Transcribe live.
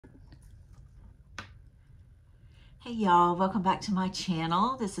Hey y'all, welcome back to my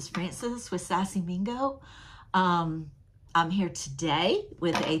channel. This is Frances with Sassy Mingo. I'm here today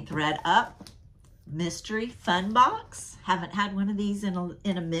with a ThredUP mystery fun box. Haven't had one of these in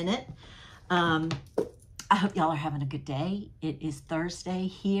a minute. I hope y'all are having a good day. It is Thursday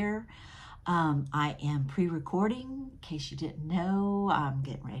here. I am pre-recording. In case you didn't know, I'm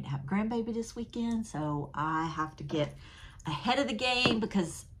getting ready to have a grandbaby this weekend, so I have to get ahead of the game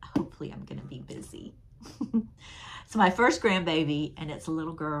because hopefully I'm going to be busy. It's my first grandbaby, and it's a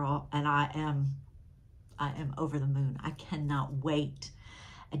little girl, and I am over the moon. I cannot wait.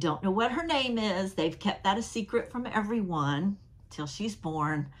 I don't know what her name is. They've kept that a secret from everyone till she's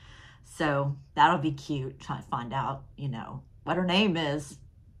born. So that'll be cute, trying to find out, you know, what her name is.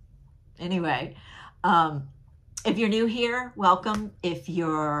 Anyway, if you're new here, welcome. If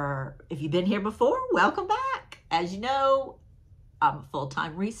you've been here before, welcome back. As you know, I'm a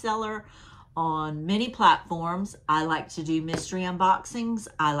full-time reseller on many platforms. I like to do mystery unboxings.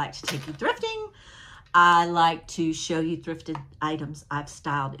 I like to take you thrifting. I like to show you thrifted items I've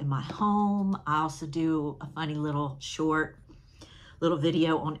styled in my home. I also do a funny little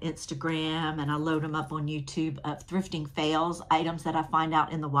video on Instagram, and I load them up on YouTube of thrifting fails, items that I find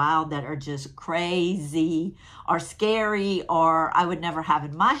out in the wild that are just crazy or scary or I would never have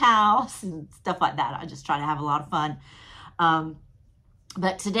in my house and stuff like that. I just try to have a lot of fun.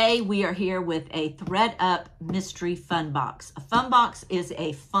 But today we are here with a ThredUP mystery fun box. A fun box is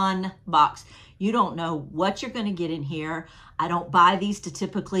a fun box. You don't know what you're going to get in here. I don't buy these to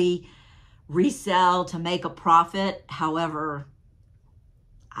typically resell to make a profit. However,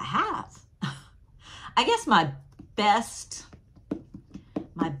 I have. I guess my best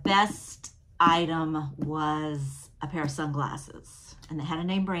item was a pair of sunglasses, and they had a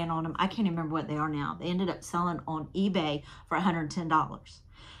name brand on them. I can't remember what they are now. They ended up selling on eBay for $110.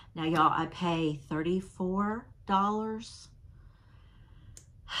 Now, y'all, I pay $34. I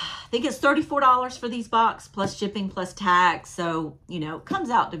think it's $34 for these boxes, plus shipping, plus tax. So, you know, it comes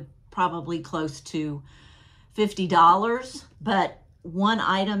out to probably close to $50. But one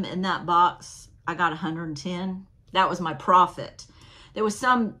item in that box, I got $110. That was my profit. There was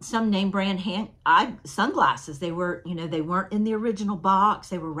some name brand sunglasses. They were, you know, they weren't in the original box.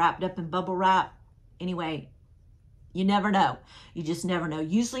 They were wrapped up in bubble wrap. Anyway, you never know. You just never know.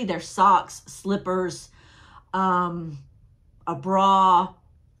 Usually they're socks, slippers, a bra.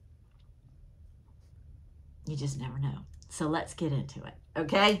 You just never know. So let's get into it,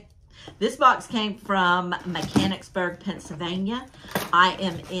 okay? This box came from Mechanicsburg, Pennsylvania. I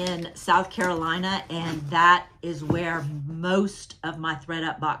am in South Carolina, and that is where most of my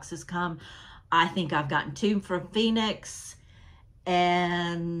ThredUP boxes come. I think I've gotten 2 from Phoenix,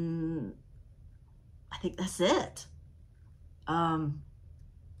 and I think that's it. Oh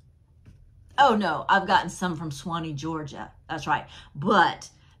no, I've gotten some from Swanee, Georgia. That's right. But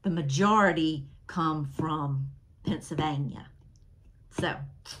the majority come from Pennsylvania. So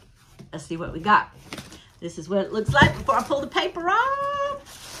let's see what we got. This is what it looks like before I pull the paper off.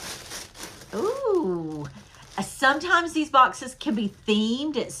 Ooh. Sometimes these boxes can be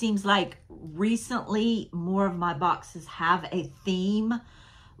themed. It seems like recently more of my boxes have a theme,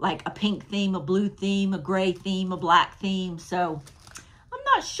 like a pink theme, a blue theme, a gray theme, a black theme. So I'm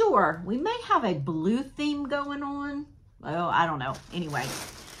not sure. We may have a blue theme going on. Oh, I don't know. Anyway,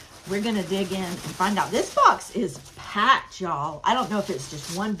 we're going to dig in and find out. This box is packed, y'all. I don't know if it's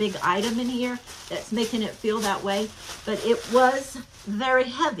just one big item in here that's making it feel that way, but it was very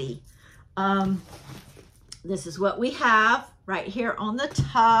heavy. This is what we have right here on the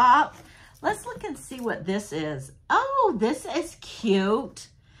top. Let's look and see what this is. Oh, this is cute.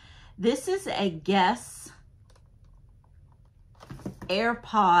 This is a Guess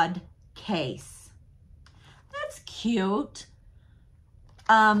AirPod case. That's cute.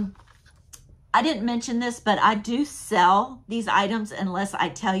 I didn't mention this, but I do sell these items unless I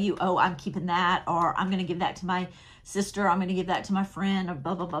tell you, oh, I'm keeping that, or I'm going to give that to my sister, I'm going to give that to my friend, or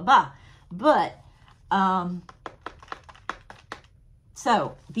blah, blah, blah, blah. But,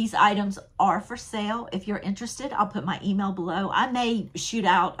 so these items are for sale. If you're interested, I'll put my email below. I may shoot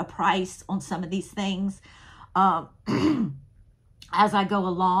out a price on some of these things as I go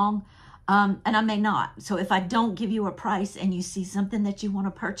along. And I may not. So if I don't give you a price and you see something that you want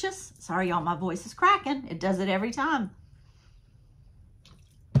to purchase, sorry y'all, my voice is cracking. It does it every time.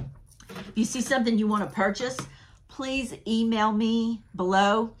 If you see something you want to purchase, please email me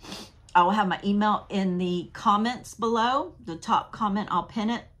below. I will have my email in the comments below. The top comment, I'll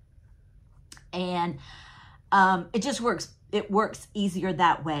pin it. And it just works. It works easier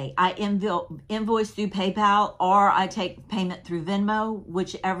that way. I invoice through PayPal, or I take payment through Venmo,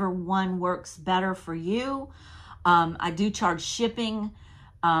 whichever one works better for you. I do charge shipping,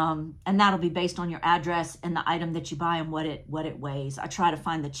 and that'll be based on your address and the item that you buy and what it weighs. I try to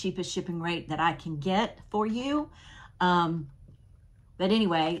find the cheapest shipping rate that I can get for you. But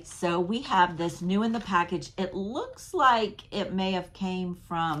anyway, so we have this new in the package. It looks like it may have came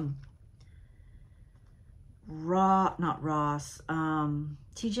from not Ross,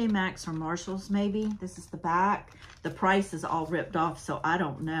 TJ Maxx or Marshalls maybe. This is the back. The price is all ripped off, so I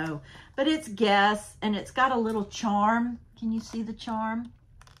don't know. But it's Guess, and it's got a little charm. Can you see the charm?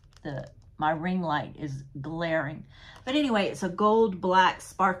 My ring light is glaring. But anyway, it's a gold, black,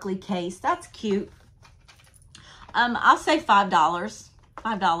 sparkly case. That's cute. I'll say $5.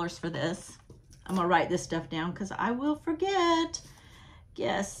 $5 for this. I'm gonna write this stuff down because I will forget.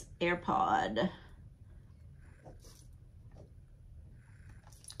 Guess AirPod.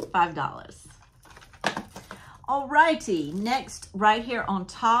 $5. Alrighty, next right here on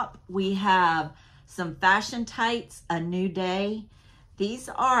top we have some fashion tights, a new day. These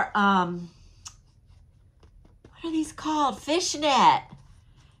are what are these called? Fishnet.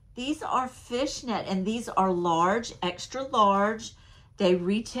 These are fishnet, and these are large, extra large. They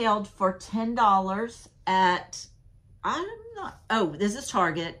retailed for $10 at, this is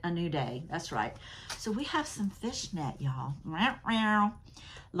Target, a new day. That's right. So we have some fishnet, y'all.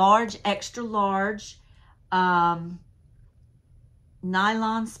 Large, extra large, nylon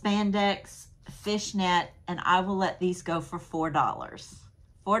spandex, fishnet, and I will let these go for $4.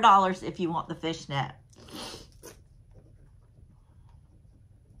 $4 if you want the fishnet.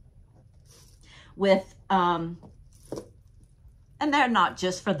 With, and they're not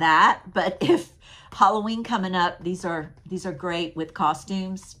just for that, but if Halloween coming up, these are great with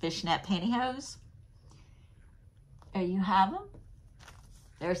costumes, fishnet pantyhose. There you have them.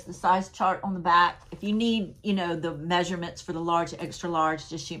 There's the size chart on the back. If you need, the measurements for the large, extra large,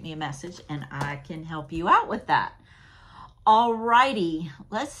 just shoot me a message and I can help you out with that. Alrighty,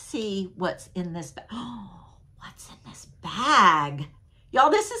 let's see what's in this bag. Oh, what's in this bag? Y'all,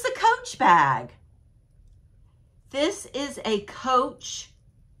 this is a Coach bag. This is a Coach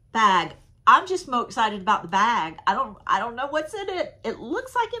bag. I'm just more excited about the bag. I don't know what's in it. It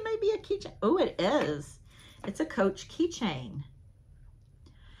looks like it may be a keychain. Oh, it is. It's a Coach keychain.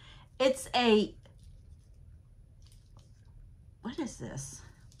 It's a, what is this?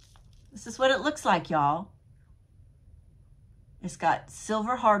 This is what it looks like, y'all. It's got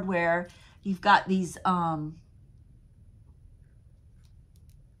silver hardware. You've got these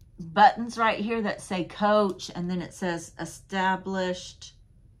buttons right here that say Coach, and then it says established.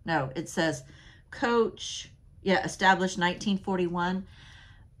 No, it says Coach. Yeah, established 1941.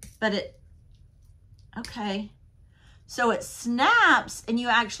 But it, okay. So it snaps and you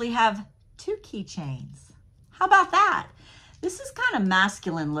actually have two keychains. How about that? This is kind of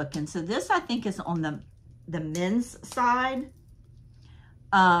masculine looking. So this I think is on the men's side.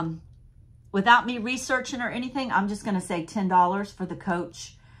 Without me researching or anything, I'm just going to say $10 for the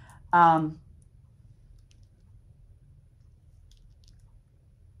Coach. The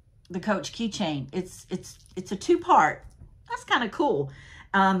Coach keychain. It's a two-part. That's kind of cool.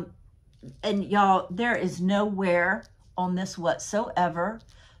 And y'all, there is no wear on this whatsoever.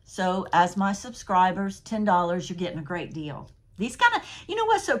 So as my subscribers, $10, you're getting a great deal. These kind of,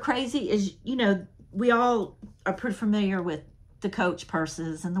 what's so crazy is, we all are pretty familiar with the Coach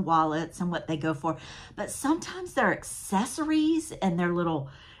purses and the wallets and what they go for. But sometimes their accessories and their little,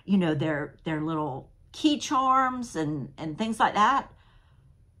 their little key charms and things like that,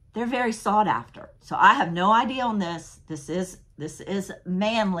 they're very sought after. So I have no idea on this. This is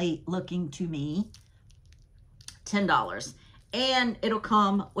manly looking to me. $10. And it'll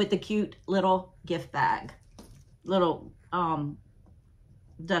come with a cute little gift bag. Little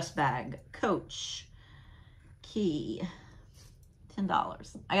dust bag. Coach key.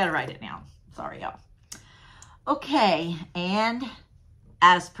 $10. I gotta write it down. Sorry, y'all. Okay, and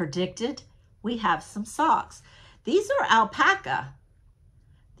as predicted, we have some socks. These are alpaca.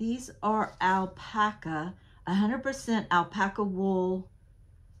 These are alpaca, 100% alpaca wool,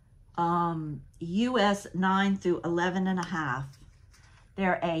 US 9 through 11.5.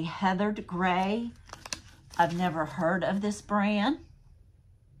 They're a heathered gray. I've never heard of this brand.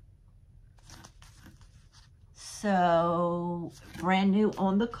 So brand new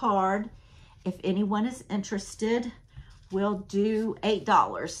on the card. If anyone is interested, we'll do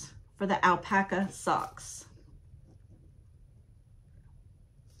 $8 for the alpaca socks.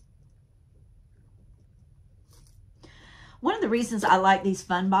 One of the reasons I like these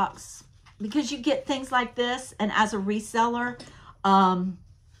Fun Box, because you get things like this, and as a reseller,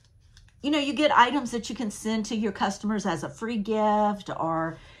 you get items that you can send to your customers as a free gift,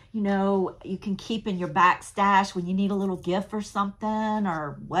 or, you know, you can keep in your backstash when you need a little gift or something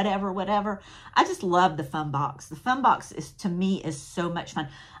or whatever. I just love the Fun Box. The Fun Box is, to me, is so much fun.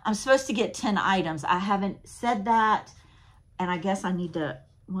 I'm supposed to get 10 items. I haven't said that, and I guess I need to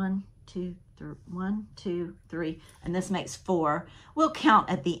 1, 2, 3, and this makes 4. We'll count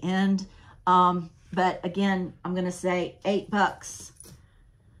at the end. But again, I'm gonna say $8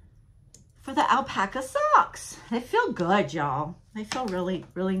 for the alpaca socks. They feel good, y'all. They feel really,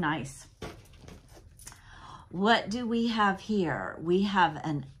 really nice. What do we have here? We have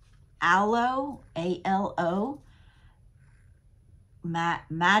an Aloe, A-L-O,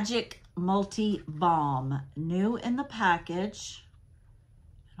 Magic Multi Balm, new in the package.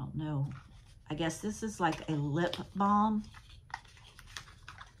 I don't know. I guess this is like a lip balm.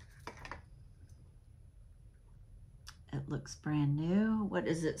 It looks brand new. What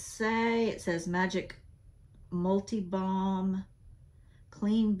does it say? It says Magic Multi Balm,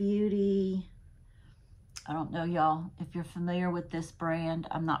 Clean Beauty. I don't know, y'all, if you're familiar with this brand.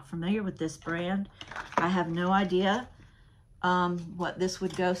 I'm not familiar with this brand. I have no idea what this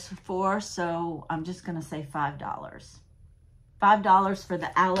would go for, so I'm just gonna say $5. $5 for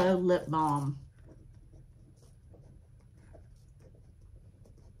the Aloe Lip Balm.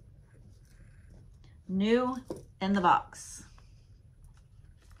 New in the box.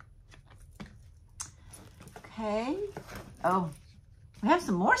 Okay. Oh, we have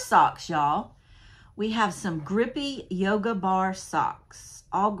some more socks, y'all. We have some grippy yoga bar socks.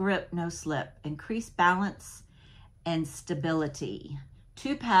 All grip, no slip. Increase balance and stability.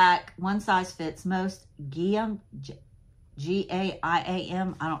 2-pack, one size fits most. G-A-I-A-M.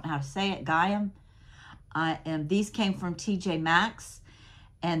 I don't know how to say it. Gaiam. These came from TJ Maxx,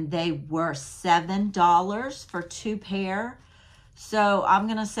 and they were $7 for 2 pair. So I'm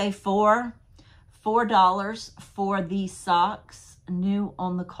gonna say $4 for these socks, new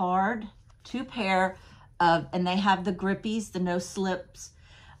on the card. 2 pair of, and they have the grippies, the no slips.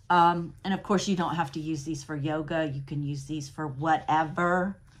 And of course you don't have to use these for yoga. You can use these for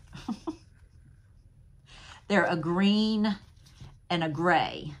whatever. They're a green and a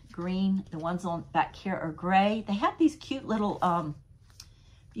gray. Green, the ones on back here are gray. They have these cute little,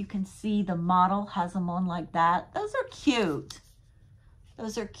 you can see the model has them on like that. Those are cute.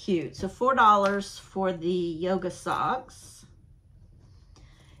 Those are cute. So $4 for the yoga socks.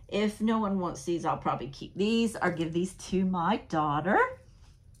 If no one wants these, I'll probably keep these or give these to my daughter.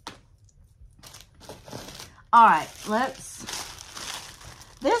 All right,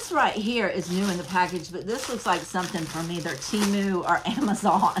 this right here is new in the package, but this looks like something from either Temu or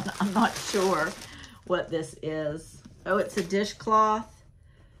Amazon. I'm not sure what this is. Oh, it's a dishcloth.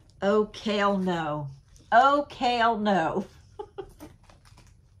 Oh, kale, no. Oh, kale, no.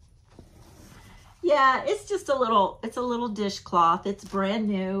 Yeah, it's just a little dishcloth. It's brand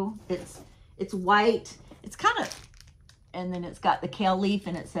new. It's white. It's kind of, and then it's got the kale leaf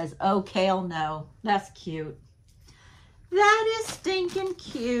and it says, oh, kale, no. That's cute. That is stinking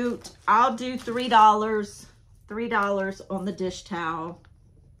cute. I'll do $3. $3 on the dish towel.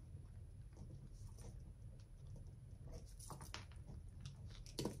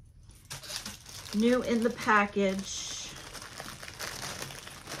 New in the package.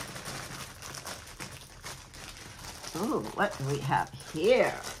 Oh, what do we have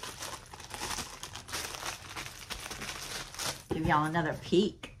here? Give y'all another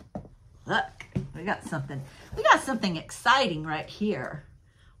peek. Look, we got something exciting right here.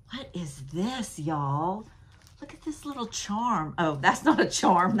 What is this, y'all? Look at this little charm. Oh, that's not a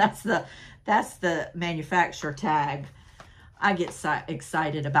charm. That's the manufacturer tag. I get so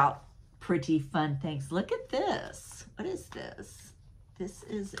excited about pretty fun things. Look at this. What is this? This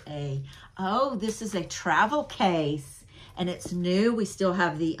is a travel case, and it's new. We still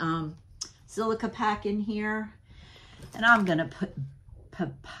have the silica pack in here, and I'm gonna put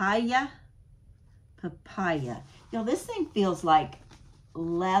papaya. Y'all, this thing feels like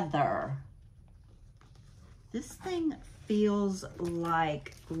leather. This thing feels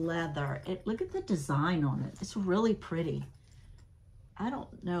like leather. Look at the design on it. It's really pretty. I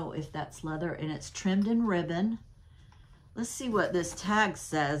don't know if that's leather, and it's trimmed in ribbon. Let's see what this tag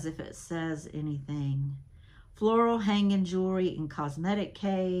says, if it says anything. Floral hanging jewelry and cosmetic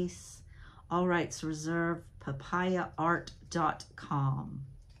case. All rights reserved. papayaart.com.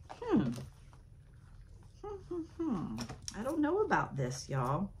 I don't know about this,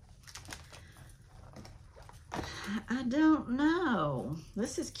 y'all. I don't know.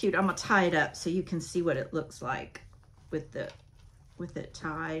 This is cute. I'm gonna tie it up so you can see what it looks like with it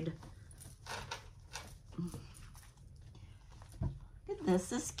tied.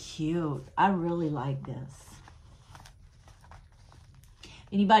 This is cute. I really like this.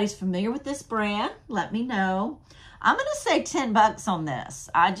 anybody's familiar with this brand, let me know. I'm going to say 10 bucks on this.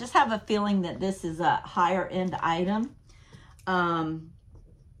 I just have a feeling that this is a higher end item.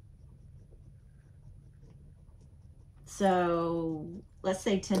 So let's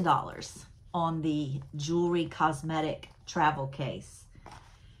say $10 on the jewelry cosmetic travel case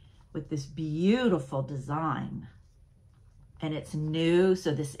with this beautiful design. And it's new,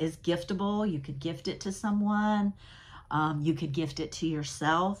 so this is giftable. You could gift it to someone. You could gift it to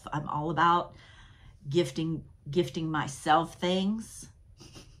yourself. I'm all about gifting myself things.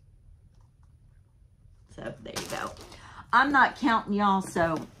 So there you go. I'm not counting y'all,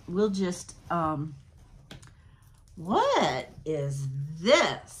 so we'll just, what is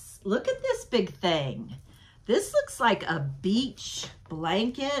this? Look at this big thing. This looks like a beach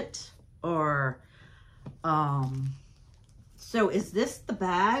blanket or, so is this the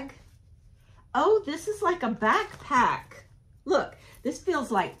bag? Oh, this is like a backpack. Look, this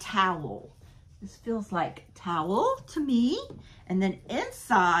feels like towel. This feels like towel to me. And then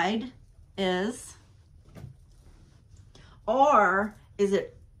inside is, or is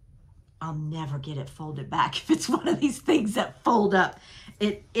it, I'll never get it folded back if it's one of these things that fold up.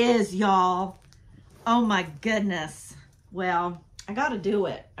 It is, y'all. Oh my goodness. Well, I gotta do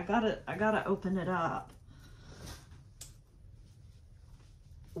it. I gotta open it up.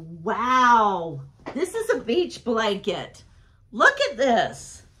 Wow, this is a beach blanket. Look at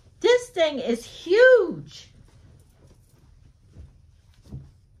this. This thing is huge.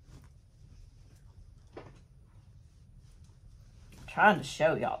 I'm trying to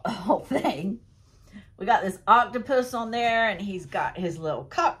show y'all the whole thing. We got this octopus on there, and he's got his little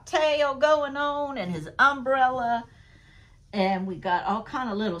cocktail going on and his umbrella. And we got all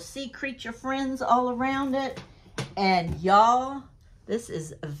kind of little sea creature friends all around it. And y'all, this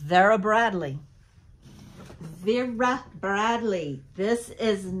is Vera Bradley. Vera Bradley. This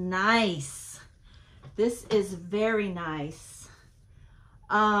is nice. This is very nice.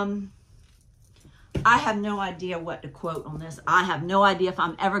 I have no idea what to quote on this. I have no idea if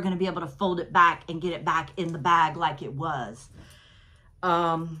I'm ever going to be able to fold it back and get it back in the bag like it was.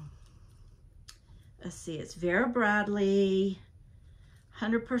 Let's see. It's Vera Bradley.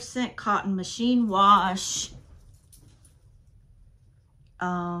 100% cotton machine wash.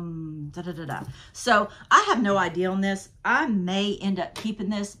 So I have no idea on this. I may end up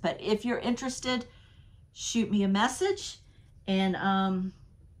keeping this, but if you're interested, shoot me a message and I'll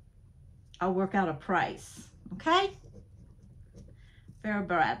work out a price. Okay? Vera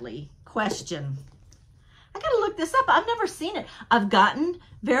Bradley. Question. I gotta look this up. I've never seen it. I've gotten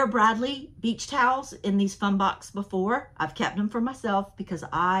Vera Bradley beach towels in these fun box before. I've kept them for myself because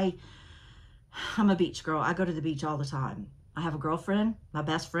I'm a beach girl. I go to the beach all the time. I have a girlfriend, my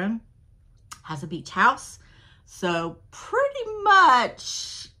best friend, has a beach house. So pretty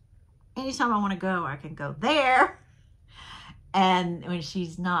much anytime I want to go, I can go there. And when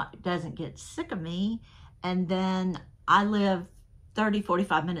she's doesn't get sick of me. And then I live 30,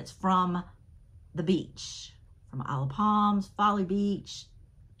 45 minutes from the beach, from Isle of Palms, Folly Beach,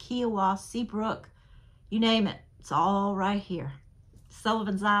 Kiowa, Seabrook, you name it. It's all right here.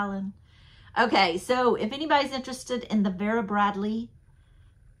 Sullivan's Island. Okay, so if anybody's interested in the Vera Bradley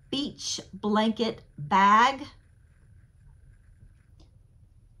beach blanket bag,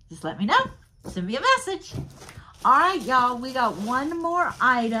 just let me know. Send me a message. All right, y'all, we got one more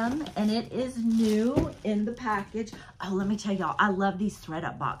item, and it is new in the package. Oh, let me tell y'all, I love these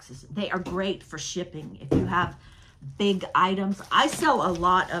ThredUP boxes. They are great for shipping if you have big items. I sell a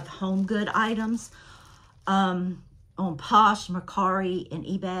lot of home good items on Posh, Mercari, and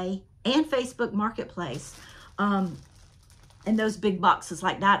eBay, and Facebook Marketplace. And those big boxes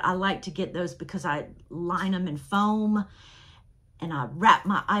like that, I like to get those because I line them in foam and I wrap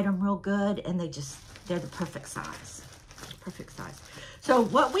my item real good, and they're the perfect size. Perfect size. So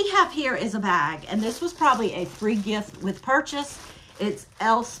what we have here is a bag, and this was probably a free gift with purchase. It's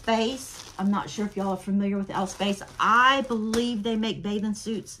L Space. I'm not sure if y'all are familiar with L Space. I believe they make bathing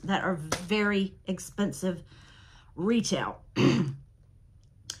suits that are very expensive retail.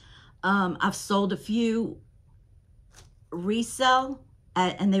 I've sold a few resell,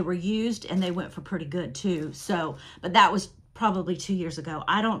 and they were used, and they went for pretty good too. So, but that was probably 2 years ago.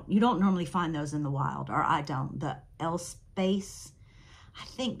 You don't normally find those in the wild, or I don't. The L Space, I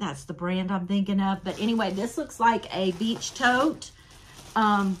think that's the brand I'm thinking of. But anyway, this looks like a beach tote.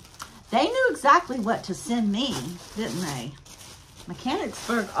 They knew exactly what to send me, didn't they?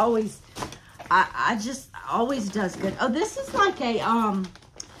 Mechanicsburg always, always does good. Oh, this is like a,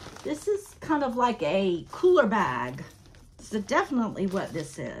 this is kind of like a cooler bag. So definitely what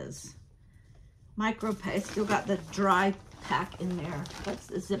this is. Micro, it's still got the dry pack in there.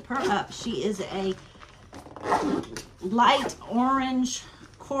 Let's zip her up. She is a light orange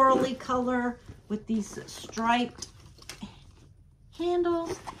corally color with these striped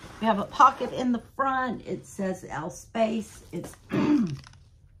handles. We have a pocket in the front. It says L space. It's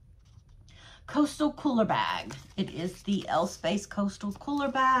coastal cooler bag. It is the L space coastal cooler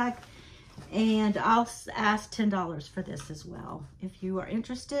bag. And I'll ask $10 for this as well. If you are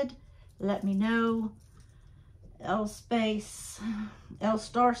interested, let me know. L space, L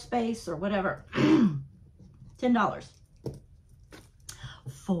star space, or whatever. $10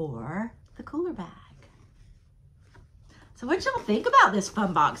 for the cooler bag. So what y'all think about this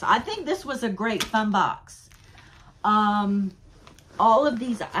fun box? I think this was a great fun box. All of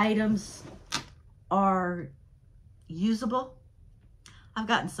these items are usable. I've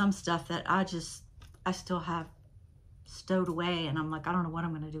gotten some stuff that I still have stowed away, and I'm like, I don't know what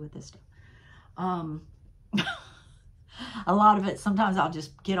I'm going to do with this stuff. A lot of it, sometimes I'll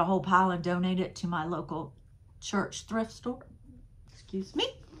just get a whole pile and donate it to my local church thrift store. Excuse me.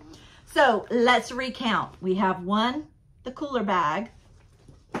 So let's recount. We have 1, the cooler bag.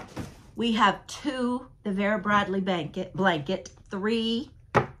 We have 2, the Vera Bradley blanket. 3,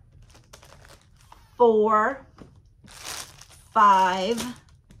 4, 5,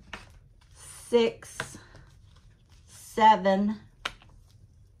 6, 7,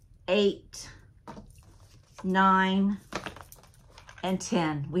 8, 9, and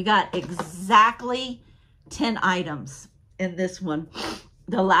 10. We got exactly 10 items in this one.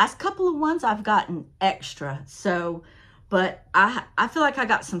 The last couple of ones I've gotten extra. So, but I feel like I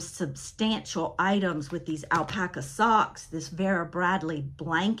got some substantial items with these alpaca socks, this Vera Bradley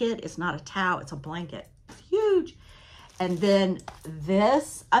blanket. It's not a towel, it's a blanket. It's huge. And then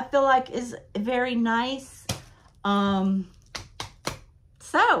this, I feel like, is very nice.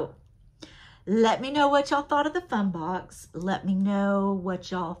 So, let me know what y'all thought of the fun box. Let me know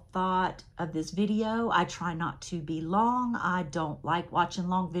what y'all thought of this video. I try not to be long. I don't like watching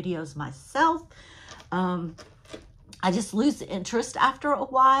long videos myself. I just lose interest after a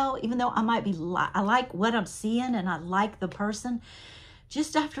while, even though I might be, I like what I'm seeing and I like the person.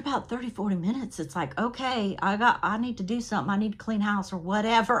 Just after about 30, 40 minutes, it's like, okay, I need to do something. I need to clean house or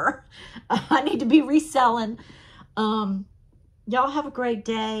whatever. I need to be reselling. Y'all have a great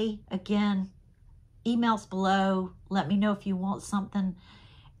day. Again, emails below. Let me know if you want something.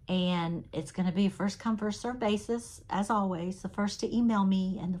 And it's going to be a first come, first serve basis. As always, the first to email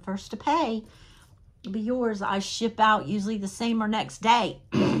me and the first to pay will be yours. I ship out usually the same or next day.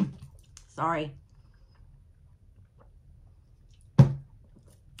 Sorry.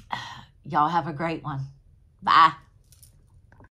 Y'all have a great one. Bye.